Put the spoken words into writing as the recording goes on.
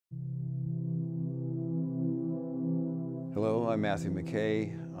Hello, I'm Matthew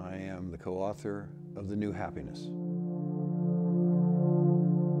McKay. I am the co-author of The New Happiness.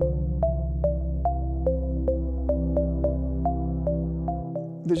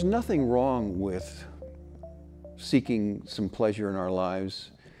 There's nothing wrong with seeking some pleasure in our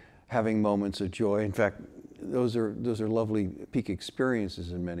lives, having moments of joy. In fact, those are lovely peak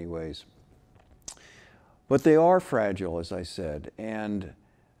experiences in many ways. But they are fragile, as I said, and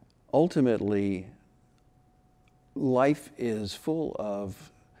ultimately, life is full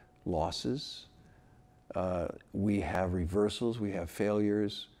of losses. We have reversals, we have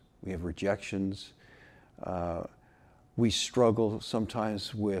failures, we have rejections. We struggle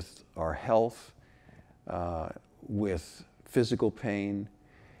sometimes with our health, with physical pain.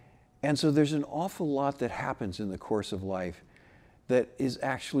 And so there's an awful lot that happens in the course of life that is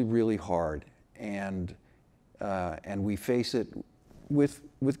actually really hard, and we face it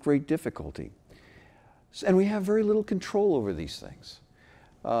with great difficulty. And we have very little control over these things.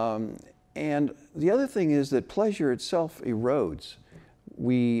 And the other thing is that pleasure itself erodes.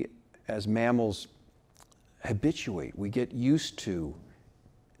 We, as mammals, habituate. We get used to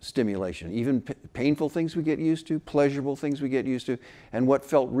stimulation. Even painful things we get used to, pleasurable things we get used to, and what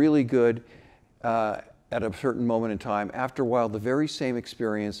felt really good at a certain moment in time, after a while, the very same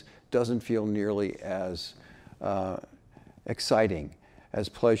experience doesn't feel nearly as exciting, as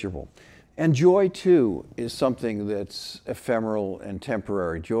pleasurable. And joy, too, is something that's ephemeral and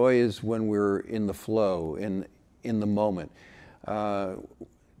temporary. Joy is when we're in the flow, in the moment. The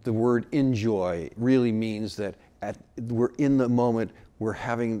word enjoy really means that we're in the moment, we're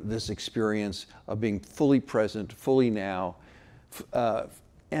having this experience of being fully present, fully now,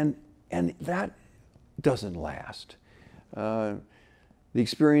 and that doesn't last. The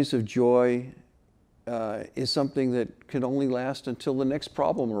experience of joy is something that can only last until the next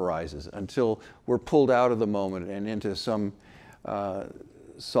problem arises, until we're pulled out of the moment and into some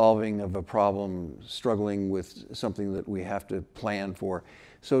solving of a problem, struggling with something that we have to plan for.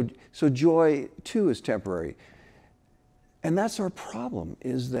 So joy, too, is temporary. And that's our problem,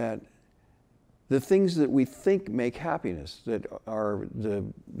 is that the things that we think make happiness, that are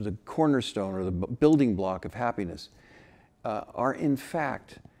the cornerstone or the building block of happiness, are in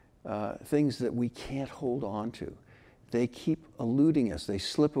fact things that we can't hold on to. They keep eluding us, they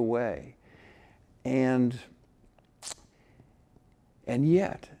slip away. And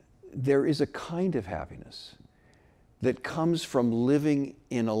yet, there is a kind of happiness that comes from living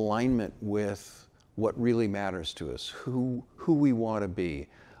in alignment with what really matters to us, who we want to be,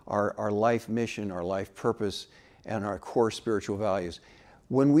 our life mission, our life purpose, and our core spiritual values.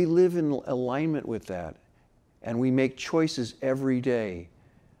 When we live in alignment with that, and we make choices every day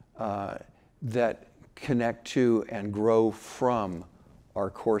that connect to and grow from our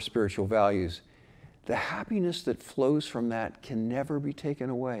core spiritual values, the happiness that flows from that can never be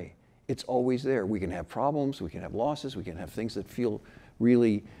taken away. It's always there. We can have problems, we can have losses, we can have things that feel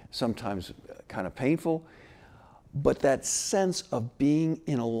really sometimes kind of painful, but that sense of being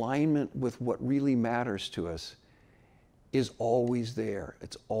in alignment with what really matters to us is always there.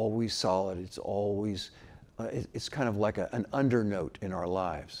 It's always solid. It's always, it's kind of like an undernote in our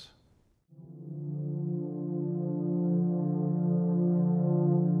lives.